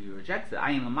 He rejects it.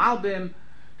 Ayin Lamalbim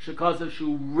Shekosav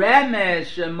Shu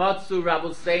Remesh Shemotzu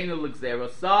Raboseinu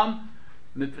L'Gzerosam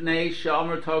Mipnei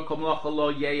She'omer Tor Kom Locha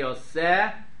Lo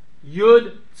Yeyoseh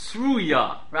Yud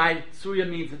Tzruya, right? Tzruya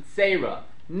means it's Seira,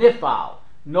 Nifal.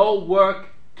 No work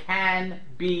can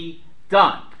be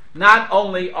done. Not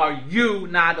only are you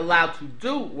not allowed to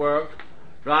do work,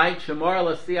 right? Shemor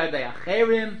L'Siyah De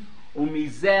Acherim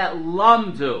Umizeh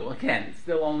Lamdu. Again, it's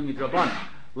still only Midrabanan.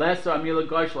 Lesser Amila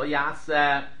Gosh Lo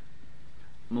Yaseh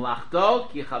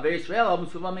Melachto ki chaver Yisrael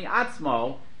musuva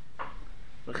mi'atzmo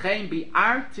v'chein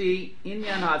bi'arti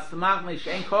inyan ha'asmach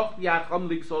me'shein koch b'yacham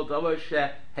ligsol davar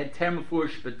sheheter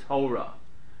mefurish b'Torah.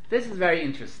 This is very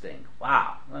interesting.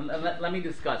 Wow. Let me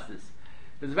discuss this.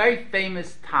 There's a very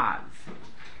famous Taz.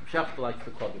 Shachta likes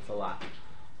to quote this a lot.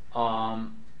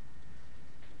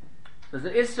 There's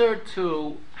an Isser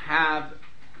to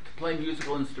play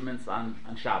musical instruments on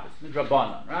Shabbos.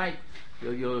 Midrabanan, right?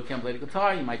 You can't play the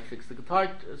guitar, you might fix the guitar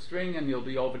string and you'll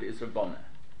be over to Isser Bona.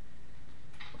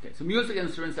 Okay, so music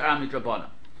instruments are on Midrabanan.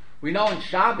 We know in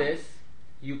Shabbos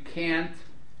you can't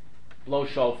blow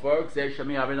shofar. So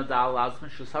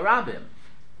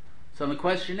the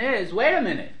question is, wait a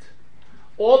minute.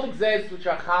 All the gzeres which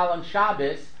are chal on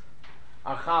Shabbos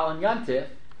are chal on Yantif,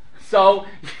 so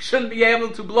you shouldn't be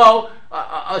able to blow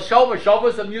a shofar. Shofar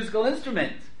is a musical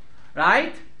instrument,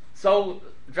 right? So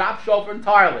drop shofar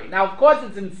entirely. Now, of course,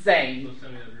 it's insane.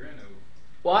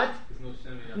 What?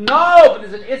 No, but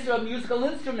there's an issue of musical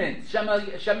instruments. Shema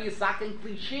Yisak and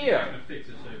Klishir.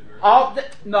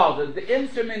 The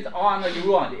instrument on the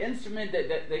Yeruan. The instrument,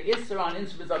 the Isser on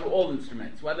instruments are all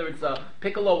instruments. Whether it's a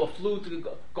piccolo, a flute,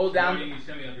 go down.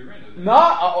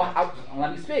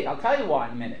 Let me speak. I'll tell you why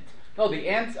in a minute. No, the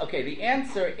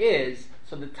answer is,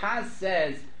 so the Taz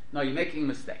says, no, you're making a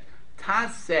mistake.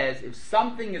 Taz says, if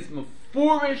something is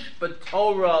mefurish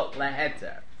b'Torah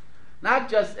leheter, not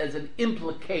just as an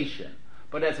implication,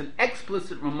 but as an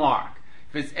explicit remark.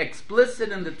 If it's explicit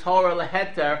in the Torah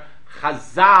leheter,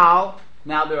 Chazal,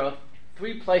 now there are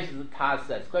three places the Taz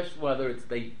says. Question whether it's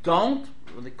they don't,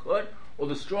 or they could, or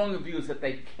the stronger view is that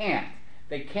they can't.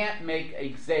 They can't make a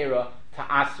gzera to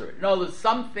aser it. In other words,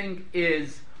 something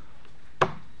is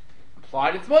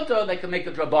applied its mutter, they can make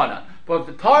a drabana. But if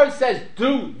the Torah says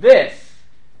do this,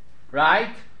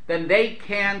 right, then they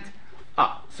can't.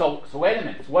 So wait a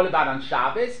minute. So what about on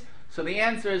Shabbos? So the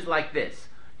answer is like this: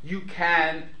 you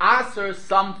can aser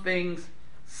some things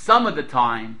some of the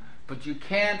time, but you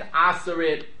can't aser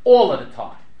it all of the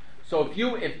time. So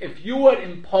if you would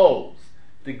impose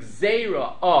the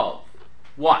gzeira of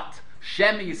what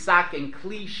Shem Yisak and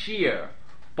Kli Shir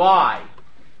by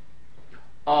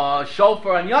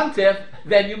shofar and Yontif,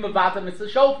 then you mevata mitzvah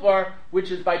shofar,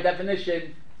 which is by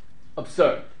definition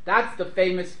absurd. That's the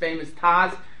famous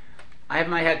Taz. I have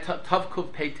in my head Tav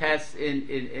Kuf Peites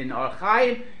in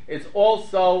Archaim. It's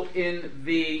also in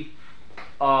the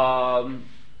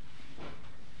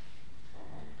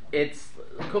it's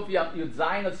Kuf Yud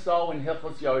Zayin or so in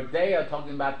Hilchos Yordea,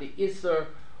 talking about the Isser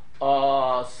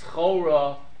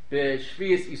Schora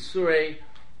B'Shvius Isurei.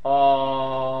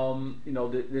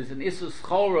 There's an Isser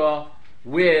Schora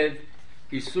with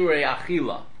Isurei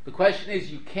Achila. The question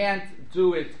is, you can't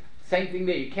do it. Same thing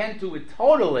there. You can't do it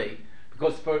totally.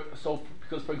 Because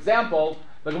for example,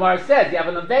 the Gemara says you have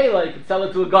an avela, you can sell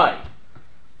it to a guy,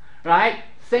 right?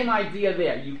 Same idea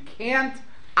there. You can't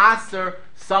aser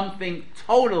something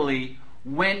totally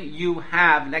when you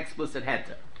have an explicit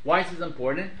heter. Why is this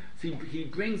important? So he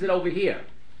brings it over here.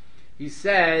 He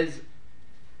says,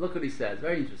 look what he says.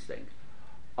 Very interesting.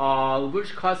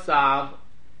 Levush Kasav.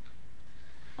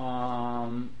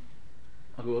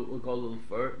 We'll go a little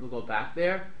further. We'll go back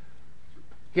there.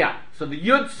 Yeah, so the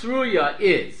Yud Tzruya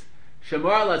is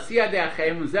Shemar L'Asiyah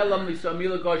De'achem Zelam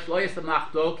L'Yisrael Gosh Lo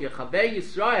Yisamachto Ki Chavei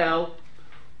Yisrael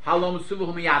Halom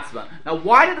Suvuhu Miyatzva. Now,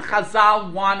 why did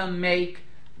Chazal want to make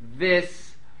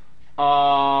this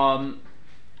asmachta?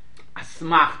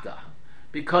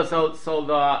 Because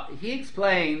he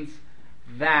explains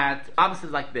that obviously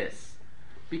it's like this.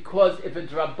 Because if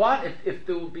it's Rabban, if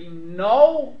there would be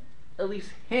no at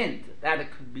least hint that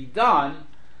it could be done,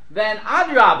 then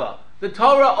Adrabah. The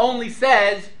Torah only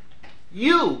says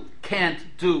you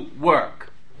can't do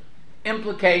work.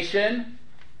 Implication: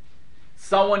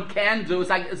 someone can do.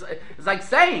 It's like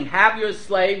saying, have your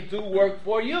slave do work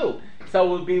for you. So it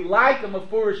would be like a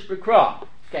mefurish b'kra.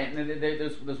 Okay,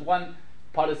 there's one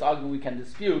part of this argument we can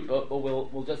dispute, but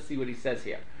we'll just see what he says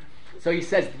here. So he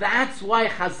says that's why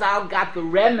Chazal got the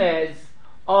remez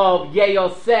of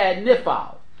Yeyoseh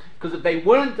Nifal, because if they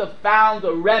wouldn't have found a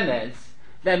remez,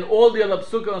 then all the other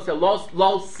psukim will say,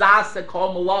 Lo sase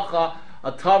kol malacha,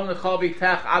 atav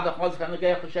nechavitech adach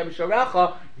mazchanegech Hashem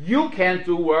sharecha. You can't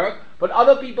do work, but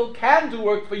other people can do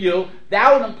work for you.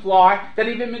 That would imply that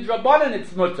even midrabanan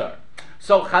it's mutter.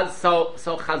 So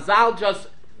Chazal just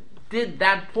did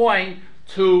that point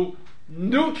to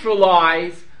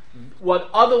neutralize what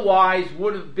otherwise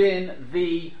would have been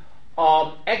the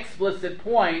explicit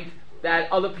point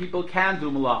that other people can do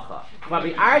malacha. That's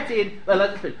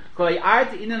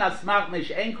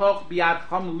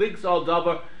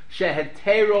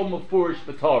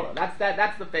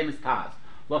the famous Taz.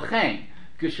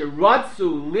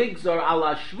 Gisharatzu ligzor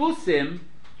ala shvusim,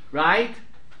 right?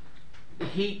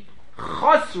 He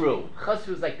chasru. Chasru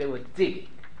is like they were digging.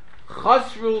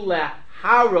 Chasru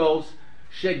leharos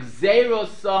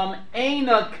shegzerosam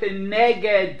eina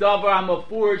keneged davar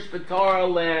hamafurish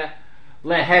v'torah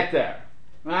leheter.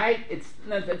 Right?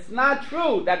 It's not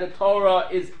true that the Torah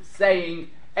is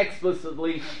saying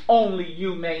explicitly only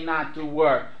you may not do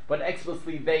work, but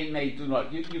explicitly they may do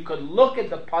not. You could look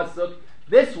at the pasuk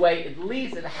this way. At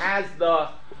least it has the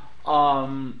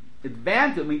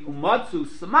advantage. Umatzu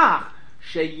samach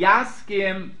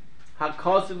sheyaskim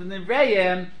hakosiv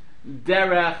nivreim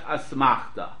derech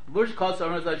asmachta. Vush kosar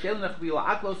mazal shel nechvila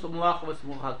aklos umlach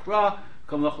v'smuch hakra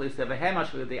kamloch leisevehem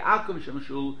ashvil de akum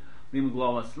shemshul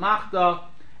limglom asmachta.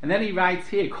 And then he writes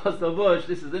here, because the vush.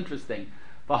 This is interesting.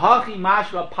 V'hachi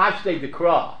mashma pashte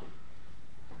dekra.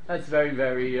 That's very,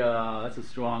 very. That's a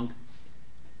strong.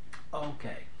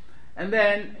 Okay. And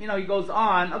then, he goes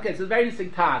on. Okay, so it's very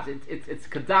interesting Taz. It's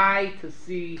Kedai to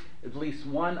see at least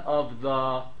one of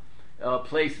the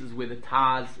places where the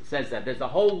Taz says that. There's a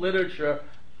whole literature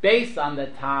based on the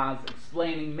Taz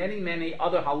explaining many, many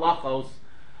other halachos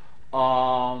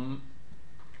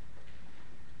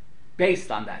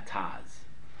based on that Taz.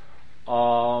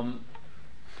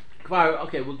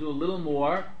 Okay, we'll do a little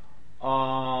more.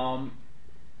 All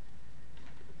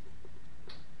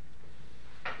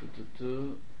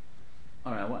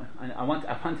right, I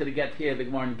wanted to get here the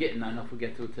Gemara in Gittin. I don't know if we'll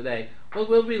get to it today.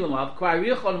 We'll read them up. Like the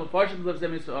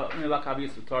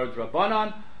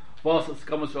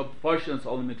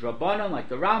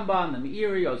Rambam, the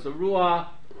Meiri, or Zerua,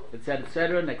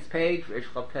 etc. Next page,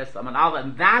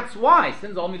 and that's why,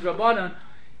 since all midrabanan,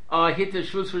 hit the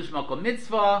shvus makom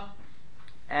mitzvah.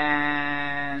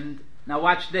 And now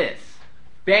watch this.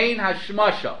 Bein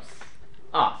hashmashos.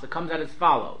 So it comes out as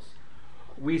follows.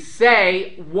 We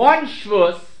say one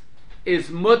shvus is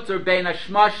mutter bein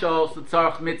hashmashos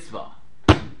l'tzarach mitzvah.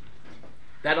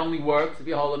 That only works if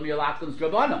you hold a mir lakum's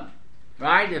drabanan,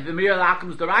 right? If the mir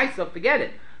lakum's deraisa, forget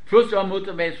it. Shvus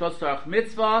mutter bein hashmashos l'tzarach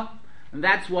mitzvah, and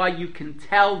that's why you can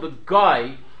tell the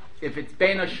guy if it's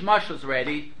bein hashmashos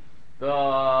already.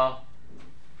 The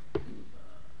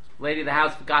lady of the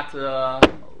house forgot to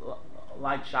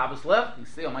light Shabbos left. You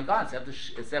see, oh my God,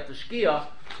 it's after Shkia.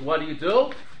 So what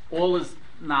do? All is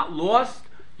not lost.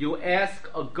 You ask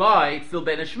a guy, it's still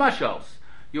Ben Shmashos.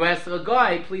 You ask a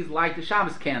guy, please light the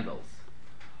Shabbos candles.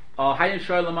 How does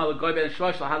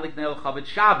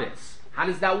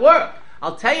that work?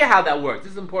 I'll tell you how that works.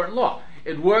 This is important law.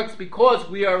 It works because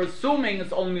we are assuming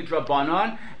it's only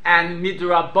midrabanan, and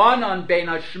midrabanan Ben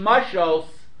Shmashos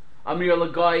Amir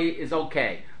Lagai is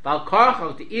okay. Okay,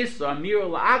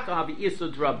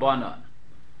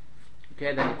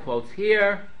 then he quotes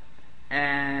here,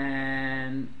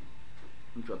 and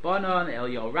Drabanan,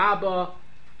 Elio Rabba,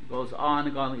 goes on,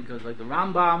 he goes like the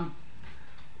Rambam.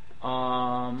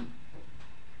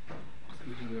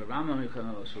 Look at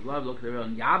the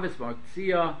Yavis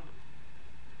Martzia,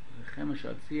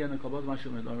 Chemishatzia, and the Kabbalah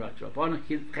Mashum and Drabanan,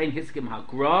 Chen Hiskim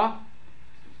Hagra.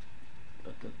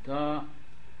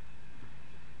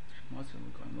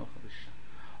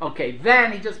 Okay,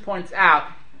 then he just points out,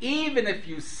 even if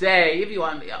you say, if you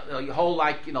want, you hold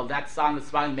like, that song is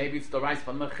fine, maybe it's the rice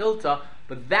from Mechilta,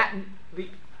 but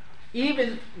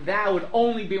even that would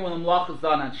only be when the Malach is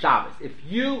done on Shabbos.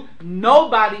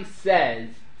 Nobody says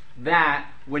that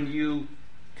when you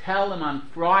tell him on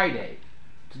Friday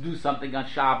to do something on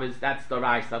Shabbos, that's the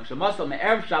rice. Shemasel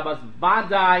me'erev Shabbos,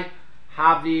 vadai,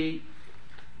 havi,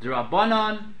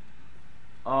 d'Rabbanan.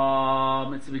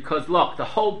 It's because look, the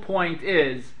whole point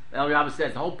is, El Rabbi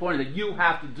says, the whole point is that you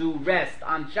have to do rest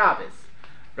on Shabbos,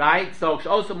 right? So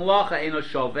also malacha eno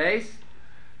shoves,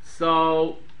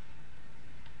 so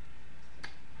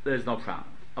there's no problem.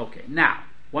 Okay, now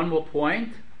one more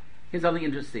point. Here's something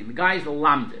interesting. The guy is a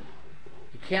lamdin.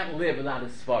 He can't live without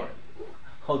his svarim.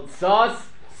 Hotzas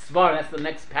svarim. That's the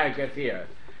next paragraph here.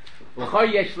 L'chor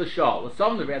yesh l'shol.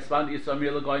 L'som the respond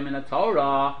yisamir l'goyim in a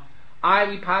Torah.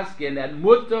 We paskin that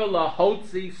mutter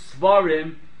lahotzi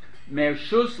svarim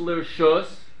mershus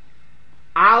l'rshus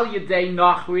al yedei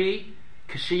nachri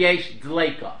k'sheyesh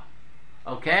dleika.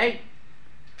 Okay,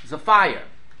 it's a fire.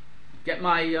 Get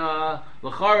my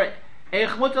l'chor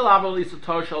eich mutter lavar lisa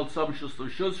Torah shal tzom shus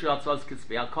l'rshus shal tzos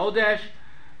kitzvei al kodesh.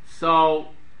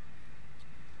 So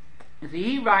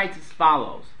he writes as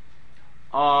follows.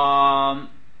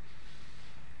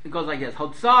 It goes like this.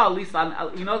 Hotzah, at least on,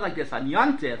 like this on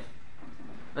Yontif.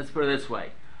 Let's put it this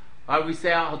way. We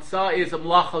say Hotzah is a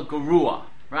mlacha gerua,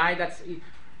 right? That's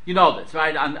this,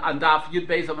 right? On Daf Yud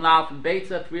Beis Amanal and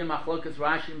Beitza, three machlokas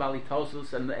Rashi,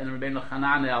 Balitosus, and Rabbeinu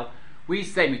Chananel, We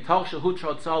say mitoch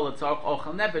shehutra tzol letzarch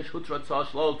ochel nefesh, hutra tzol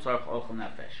shlo letzarch ochel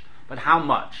nefesh. But how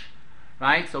much?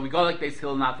 Right? So we go like this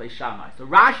hill not Shammai. So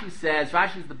Rashi is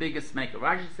the biggest maker.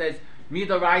 Rashi says,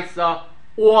 Midaraisa,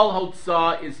 all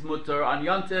Hotzah is mutter on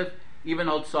Yontif, even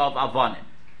Hotzah of Avonim.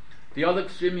 The other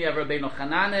extreme, you have Rabbeinu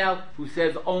Chananel, who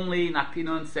says only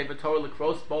Naktinun, Sefer Torah,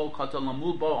 Lekros Bo, Kotel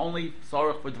Lamud Bo, only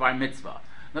Sorach for Dvar Mitzvah.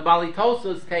 The Bali Tosa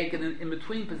is taken in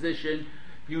between position.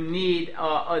 You need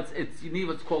you need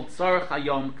what's called Sorach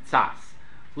Hayom Ktsas.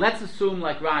 Let's assume,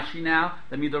 like Rashi now,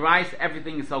 that Midaraisa,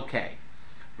 everything is okay.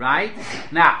 Right?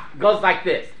 Now, it goes like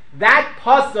this. That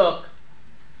pasuk,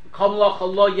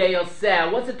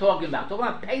 what's it talking about? It's talking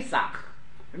about Pesach.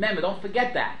 Remember, don't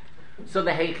forget that. So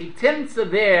the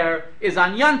Hechitimtza there is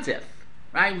on Yontif.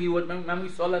 Right? When we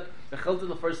saw that the Chilta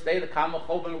the first day, the Kamal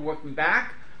Chovan were working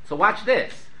back. So watch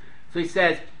this. So he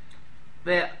says,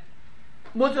 the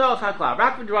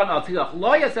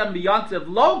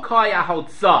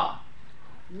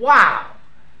wow.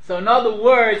 So in other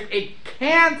words, it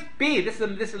can't be, this is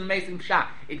an amazing shot,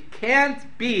 it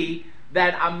can't be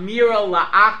that Amira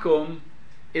La'akum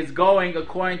is going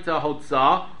according to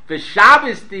Hotzah, the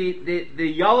Shabbos, the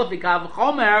Yolav Ikav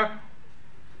Chomer,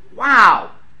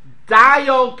 wow,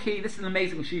 Dayo Ki, this is an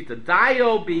amazing shita,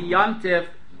 Dayo Bi Yontif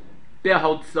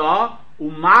Behotzah,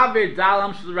 Umavir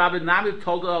Dalam Shul Rabbi Nami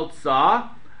Tolga Hotzah,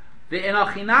 the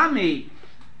Enochinami,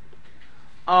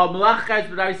 Melach Chayz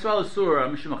B'dar Yisrael Surah,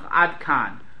 Mishmach Ad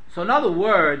Kan. So in other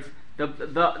words, the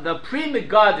Pri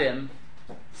Megadim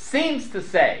seems to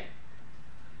say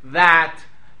that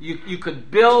you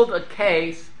could build a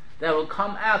case that will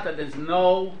come out that there's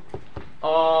no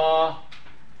at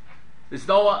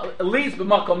least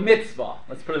b'makom mitzvah.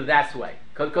 Let's put it that way,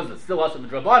 because it's still also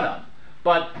midrabanan.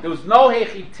 But there was no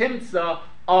hechitimtza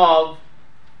of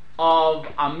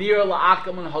Amir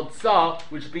La'akam and Hotzah,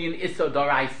 which being Issa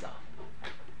Daraisa.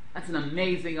 That's an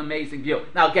amazing, amazing view.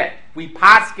 Now again, we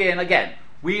paskin again.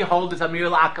 We hold this Amir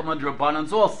La'akam and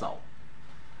Rabbanans also.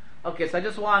 Okay, so I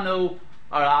just want to,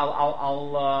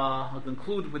 I'll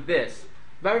conclude with this.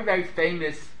 Very, very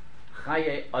famous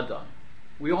Chaye Adam.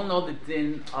 We all know the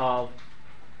din of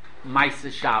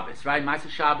Maisa Shabbos, right? Maisa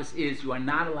Shabbos is you are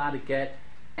not allowed to get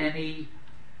any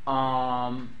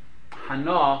hana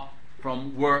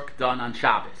from work done on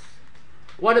Shabbos.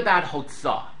 What about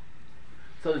Hotzah?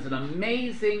 So there's an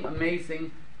amazing,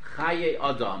 amazing Chaye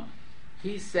Adam.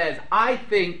 He says, I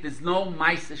think there's no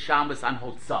Maisa Shabbos on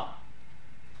Hotzah.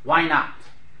 Why not?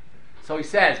 So he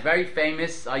says, very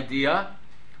famous idea.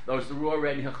 Those the Ruah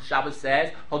Rebbe Shabbos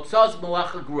says, Hotzah's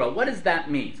Malacha Grua. What does that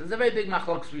mean? So there's a very big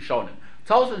machlokes Rishonim.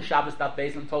 Tosa and Shabbos, that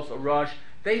based on Tosa Rosh,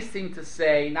 they seem to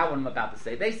say, not what I'm about to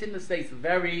say, they seem to say it's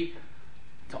very,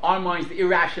 to our minds, the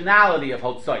irrationality of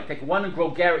Hotzah. You take one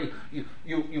grogeri,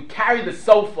 you carry the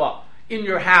sofa in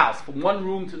your house from one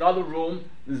room to another room,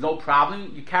 there's no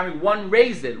problem. You carry one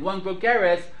raisin, one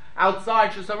grogeres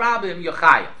outside Shusarabim, you're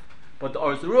chayav. But the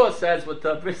Or Zarua says with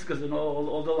the briskas and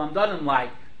all the lamdanim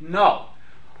like, no.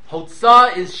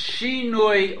 Hotzah is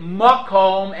shinui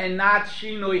makom and not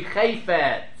shinui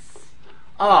chayfetz.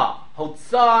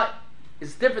 Hotzah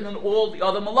is different than all the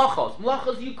other malachos.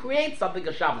 Malachos, you create something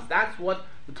of Shabbos. That's what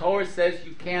the Torah says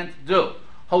you can't do.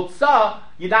 Hotzah,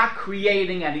 you're not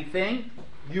creating anything.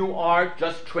 You are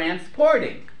just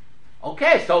transporting.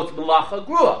 Okay, so it's malacha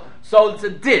grua. So it's a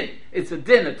din. It's a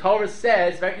din. The Torah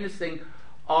says, very interesting.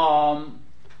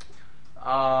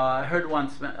 I heard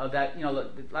once that a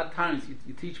lot of times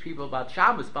you teach people about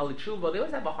Shabbos, Bali Tshuva, they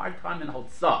always have a hard time in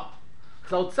Hotzah.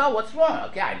 So Hotzah, what's wrong?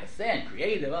 Okay, I understand,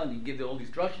 creative, and you give all these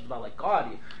drushes about like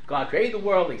God created the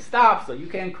world, He stopped, so you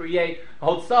can't create.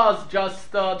 Hotzah is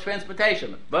just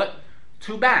transportation, but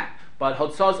too bad. But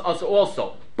Hotzah is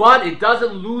also. But it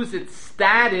doesn't lose its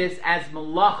status as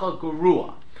Malacha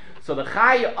Gurua. So the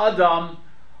Chaye Adam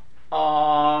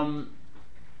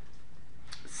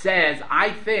says,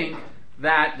 I think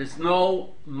that there's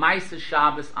no Maisa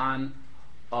Shabbos on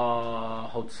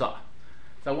Hotzah.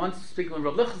 So I once speaking with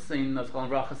Rav Lichtenstein, I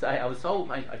was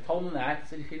told, I told him that, I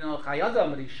said, Chaye Adam,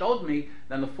 but he showed me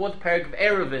that in the fourth parak of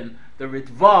Eruvin, the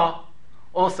Ritva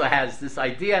also has this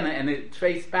idea, and it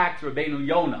traced back to Rabbeinu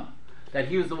Yonah, that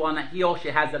he was the one that he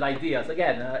also has that idea. So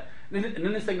again, an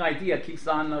interesting idea keeps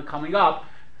on coming up,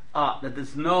 that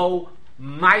there's no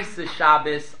Maisa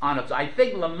Shabbos on it. So I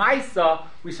think Lamaisa,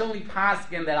 we certainly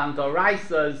paskin that on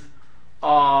Doraisas,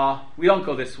 we don't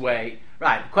go this way.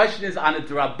 Right, the question is on a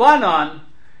Durabanan,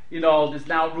 there's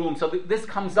now room. So this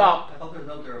comes up. I thought there's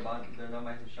no Durabanan, there are no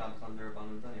Maisa Shabbos on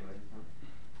Durabanans anyway.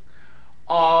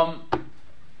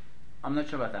 I'm not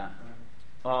sure about that.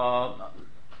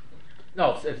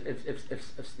 No,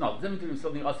 if no,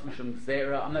 something else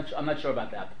I'm not sure about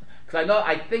that. Because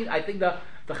I think the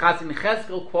Chazon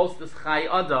Cheskel quotes this Chai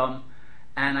Adam,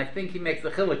 and I think he makes the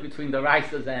chiluk between the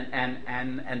Raisas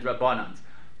and Rabbanans.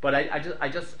 But I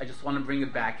just want to bring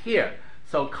it back here.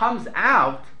 So it comes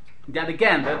out that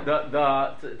again,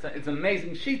 it's an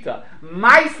amazing shita.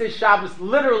 Maisa Shabbos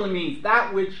literally means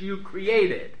that which you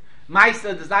created.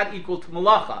 Maisa does not equal to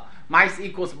malacha. Maisa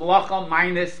equals malacha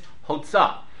minus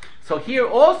hotzah. So here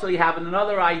also you have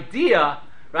another idea,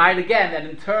 right? Again, that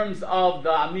in terms of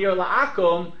the Amir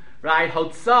La'akum, right,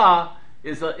 hotzah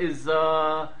is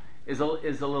a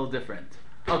little different.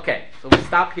 Okay, so we'll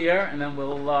stop here and then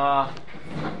we'll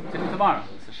continue tomorrow.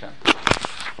 Hashem.